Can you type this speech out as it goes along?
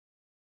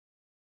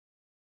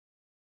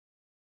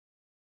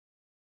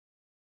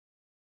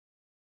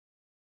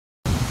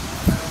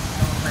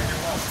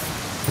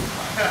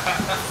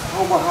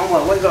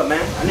homeboy, wake up,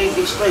 man. I need to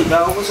get straight,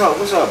 dog. What's up?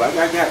 I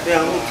got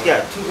goddamn,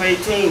 got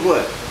 218,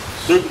 what?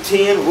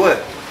 10, what?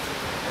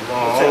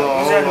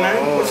 What's that,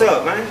 man? What's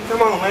up, man?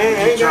 Come on, man.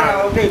 I ain't got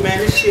all day, man.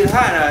 This shit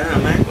hot out here,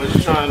 man. What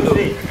you trying to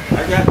do?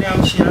 I got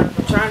down shit. I'm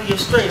trying to get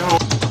straight home.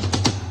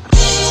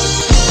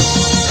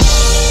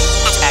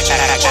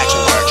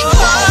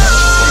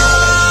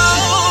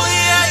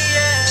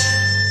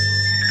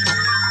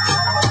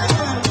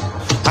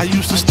 I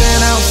used to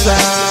stand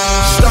outside,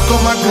 stuck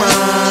on my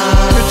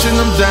grind, pitching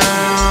them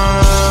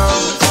down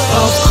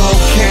of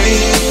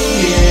cocaine,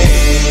 yeah.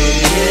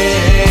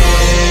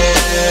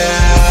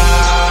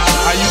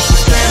 I used to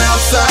stand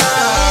outside,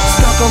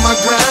 stuck on my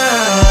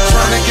grind,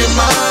 trying to get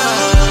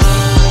mine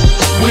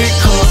with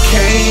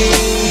cocaine,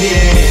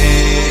 yeah.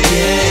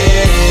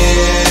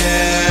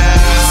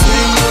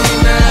 Sing with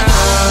me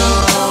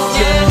now,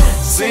 yeah.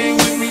 Sing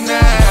with me now,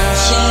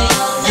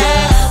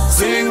 yeah.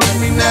 Sing with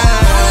me now.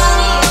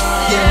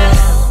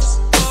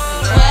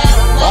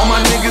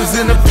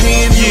 In the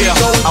pen, yeah.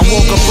 I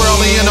woke up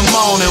early in the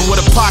morning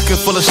with a pocket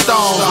full of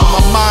stones. With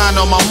my mind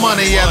on my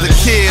money as a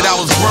kid, I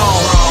was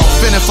grown.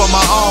 Spinning for my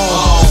own,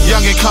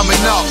 young and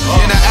coming up.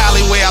 In the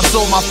alleyway, I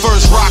sold my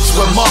first rocks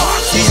with Mark.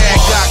 He had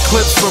got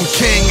clips from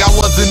King, I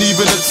wasn't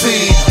even a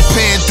teen.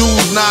 Paying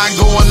dues, 9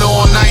 going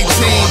on 19.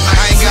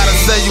 I ain't gotta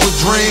say you a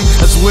dream,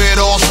 that's where it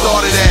all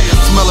started at.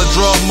 Smell of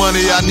drug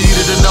money, I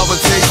needed another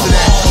taste of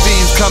that.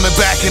 Fiends coming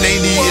back and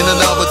they needing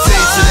another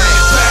taste of that.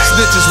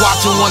 Snitches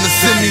watching wanna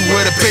send me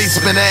where the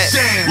basement at.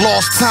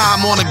 Lost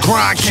time on the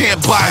grind, can't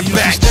buy it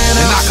back.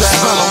 And I can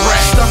smell a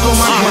rat. Stuck on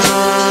my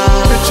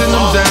grind, pitching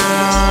them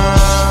down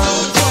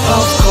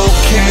of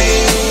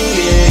cocaine,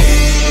 yeah.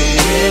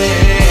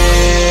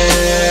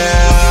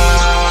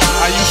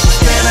 I used to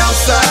stand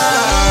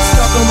outside,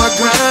 stuck on my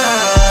grind,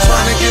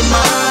 trying to get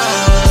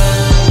mine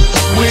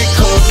with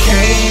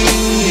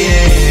cocaine,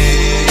 yeah.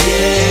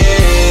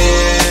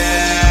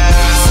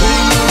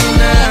 Sing with me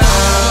now,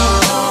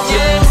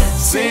 yeah.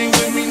 Sing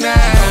with me now.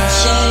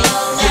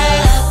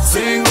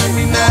 Sing with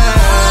me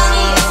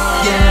now,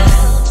 yeah.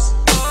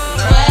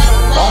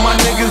 All my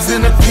niggas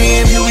in the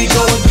pen, here we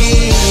go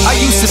again. I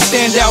used to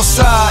stand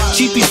outside,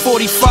 cheapy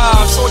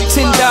 45s,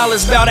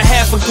 $10, about a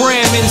half a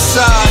gram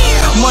inside.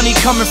 Money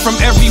coming from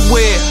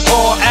everywhere,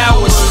 all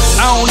hours.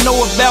 I don't know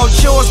about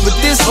yours, but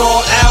this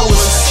all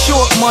hours.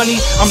 Short money,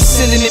 I'm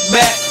sending it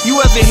back. You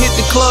ever hit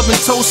the club and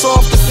toast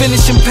off the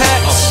finishing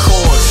packs? Of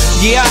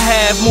course. Yeah, I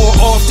have more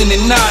often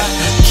than not.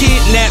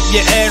 Kidnap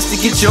your ass to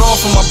get you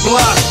off of my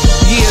block.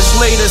 Years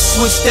later,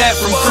 switched that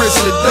from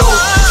prison to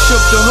dope.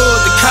 Shook the hood,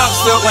 the cops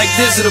felt like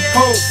this or the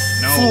Pope.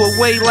 Flew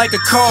away like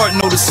a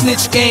cardinal, the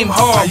snitch game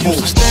horrible. I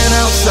used to stand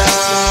outside,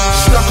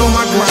 stuck on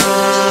my grind,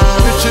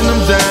 pitching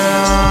them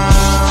down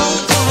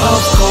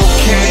of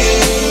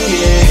cocaine,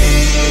 yeah.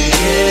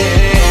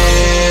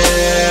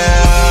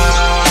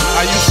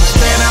 I used to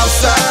stand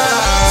outside,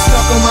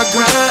 stuck on my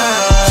grind,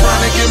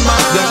 trying to get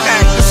mine. Young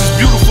act, this is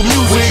beautiful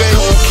music, with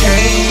baby.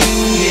 Cocaine,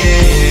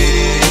 yeah.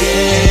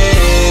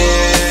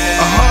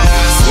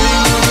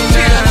 Sing with me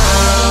now,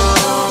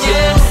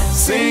 yeah.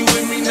 Sing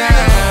with me now,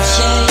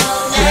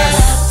 yeah.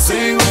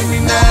 Sing with me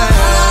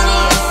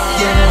now,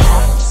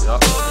 yeah.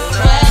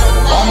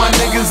 All my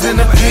niggas in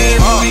the pen,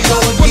 here we go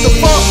again. What the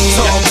fuck?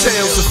 Tall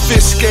tales of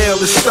fish scale,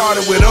 it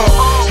started with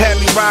had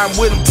me riding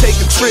with him,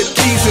 taking trip,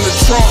 keys in the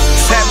trunk.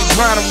 Had me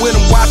grinding with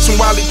him, watching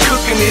while he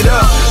cooking it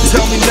up.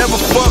 Tell me never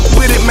fuck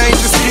with it, man,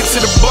 just get to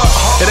the buck.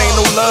 It ain't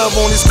no love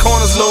on these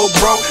corners, little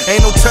bro.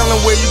 Ain't no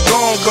telling where you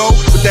gon' go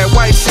with that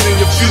white shit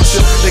in your future.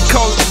 They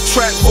call it the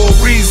trap for a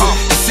reason.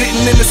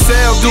 Sitting in the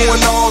cell,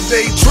 doing all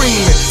day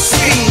dreaming,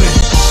 scheming.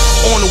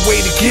 On the way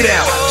to get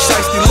out,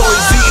 shiesty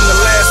lawyers eating the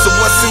last of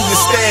what's in your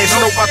stash.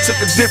 Nope, I took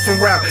a different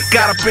route.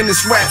 Got up in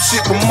this rap shit,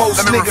 but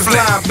most niggas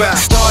lie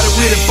about. Started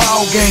with a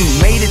ball game,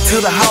 made it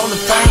to the Hall of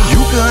Fame.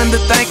 You can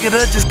underthink it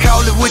or just call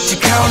it what you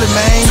call it,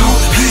 man.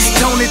 Please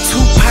Tony, 2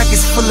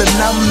 pockets full of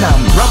num-num.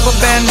 Rubber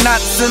band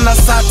knots and I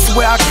socks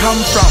where I come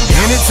from.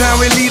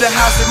 Anytime we leave the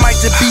house, it might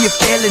just be a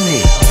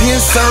felony. 10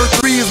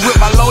 surgeries with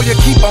my lawyer,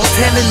 keep on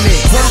telling me.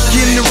 Work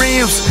in the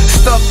rims,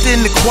 stuffed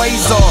in the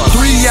quasar.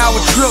 3-hour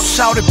trip,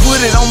 shouted,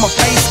 put it on my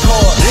face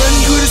card.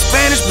 Wasn't good at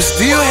Spanish, but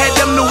still had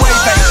them the way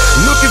back.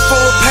 Looking for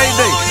a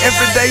payday,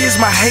 every day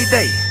is my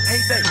heyday.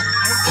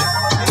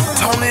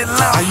 Tony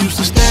Love. I used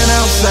to stand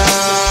outside,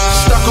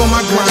 stuck on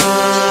my grind,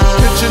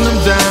 pitching them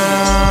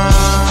down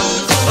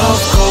of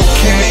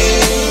cocaine.